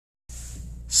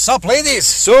Sup, ladies?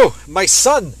 So, my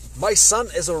son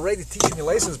is already teaching me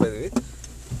lessons, by the way.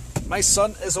 My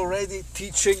son is already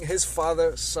teaching his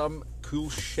father some cool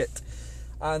shit.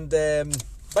 And, by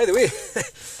the way,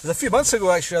 a few months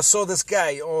ago, actually, I saw this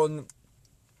guy on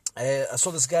a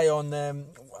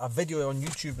video on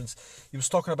YouTube, and he was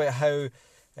talking about how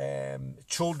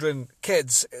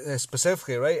kids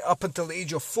specifically, right, up until the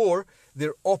age of 4,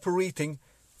 they're operating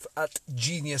at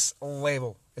genius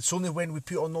level. It's only when we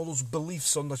put on all those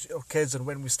beliefs on our kids, and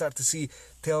when we start to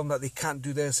tell them that they can't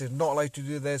do this, they're not allowed to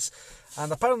do this.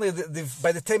 And apparently,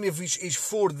 by the time they've reached age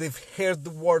 4, they've heard the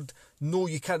word, no,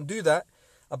 you can't do that,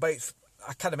 about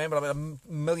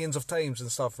millions of times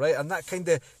and stuff, right? And that kind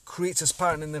of creates this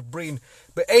pattern in their brain.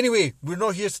 But anyway, we're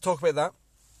not here to talk about that.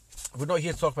 What I'm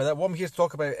here to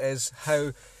talk about is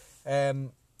how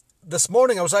this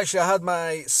morning I had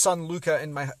my son Luca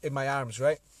in my arms,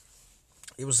 right?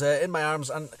 He was in my arms,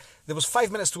 and there was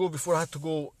 5 minutes to go before I had to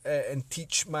go and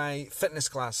teach my fitness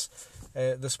class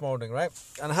this morning, right?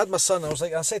 And I had my son.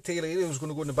 I said to Haley, he was going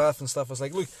to go in the bath and stuff. I was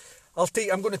like, look,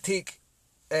 I'm going to take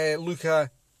Luca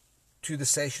to the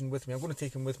session with me. I'm going to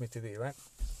take him with me today, right?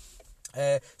 So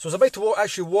I was about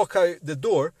to walk out the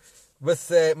door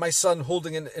with my son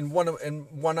holding in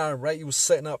one arm, right? He was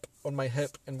sitting up on my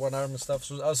hip in one arm and stuff.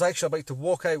 So I was actually about to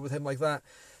walk out with him like that,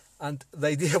 and the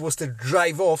idea was to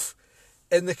drive off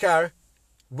in the car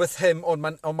with him on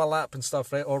my lap and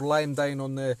stuff, right? Or lie him down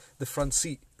on the front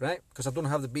seat, right? Because I don't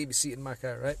have the baby seat in my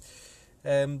car, right?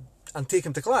 And take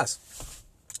him to class.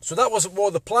 So that was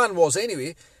what the plan was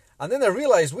anyway. And then I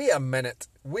realised, wait a minute.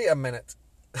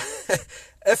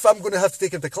 If I'm going to have to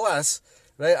take him to class,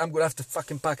 right, I'm going to have to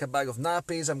fucking pack a bag of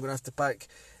nappies. I'm going to have to pack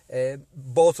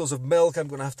bottles of milk. I'm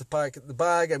going to have to pack the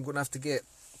bag. I'm going to have to get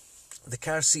the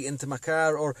car seat into my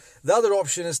car. Or the other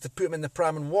option is to put him in the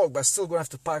pram and walk, but I'm still going to have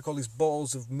to pack all these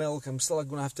bottles of milk. I'm still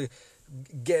going to have to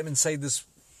get him inside this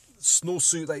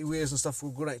snowsuit that he wears and stuff.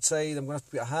 We're going outside. I'm going to have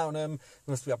to put a hat on him. I'm going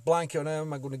to have to put a blanket on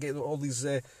him. I'm going to get all these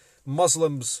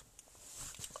Muslims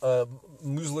or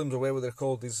whatever they're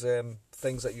called, these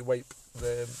things that you wipe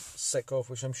the sick off,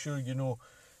 which I'm sure you know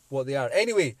what they are.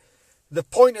 Anyway, the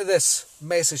point of this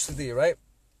message today, right?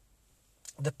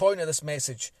 The point of this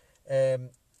message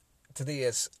today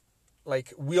is,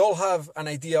 like, we all have an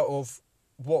idea of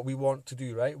what we want to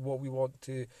do, right? What we want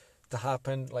to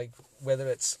happen, like, whether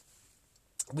it's...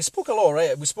 We spoke a lot,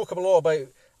 right? We spoke a lot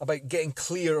about getting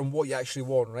clear on what you actually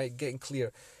want, right? Getting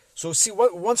clear. So, see,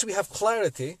 once we have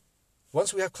clarity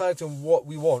on what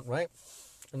we want, right?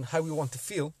 And how we want to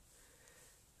feel,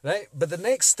 right? But the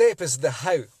next step is the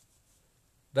how,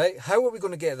 right? How are we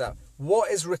going to get that?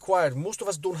 What is required? Most of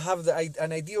us don't have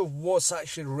an idea of what's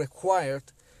actually required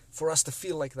for us to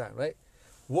feel like that, right?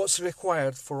 What's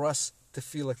required for us to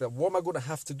feel like that? What am I going to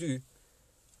have to do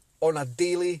on a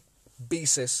daily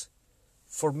basis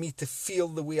for me to feel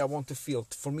the way I want to feel,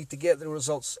 for me to get the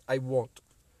results I want?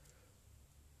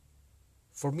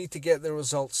 For me to get the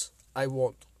results I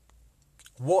want.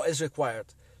 What is required?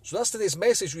 So that's today's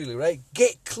message, really, right?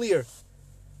 Get clear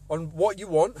on what you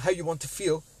want, how you want to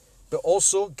feel, but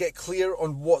also get clear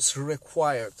on what's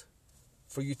required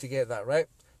for you to get that, right?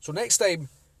 So next time,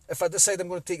 if I decide I'm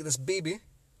going to take this baby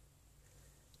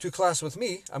to class with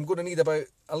me, I'm going to need about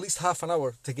at least half an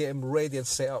hour to get him ready and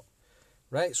set up,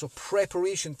 right? So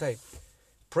preparation time.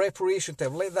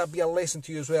 Let that be a lesson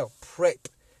to you as well. Prep.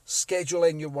 Schedule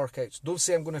in your workouts. Don't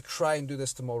say I'm going to try and do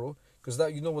this tomorrow, because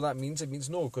that, you know what that means. It means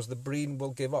no, because the brain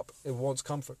will give up. It wants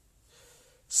comfort.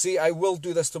 Say I will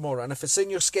do this tomorrow, and if it's in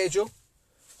your schedule,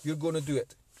 you're going to do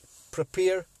it.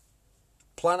 Prepare,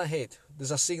 plan ahead.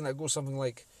 There's a saying that goes something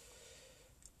like,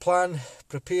 plan,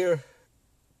 prepare,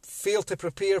 fail to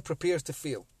prepare, prepare to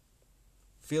fail.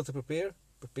 Fail to prepare,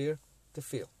 prepare to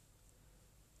fail.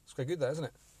 It's quite good, that, isn't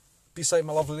it? Peace out,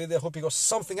 my lovely lady. I hope you got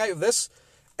something out of this.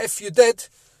 If you did,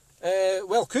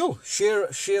 well, cool. Share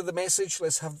the message.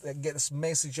 Let's get this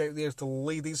message out there to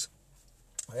ladies,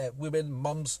 women,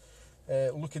 mums,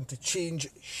 looking to change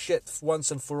shit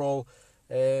once and for all,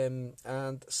 and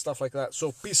stuff like that.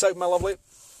 So peace out, my lovely.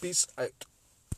 Peace out.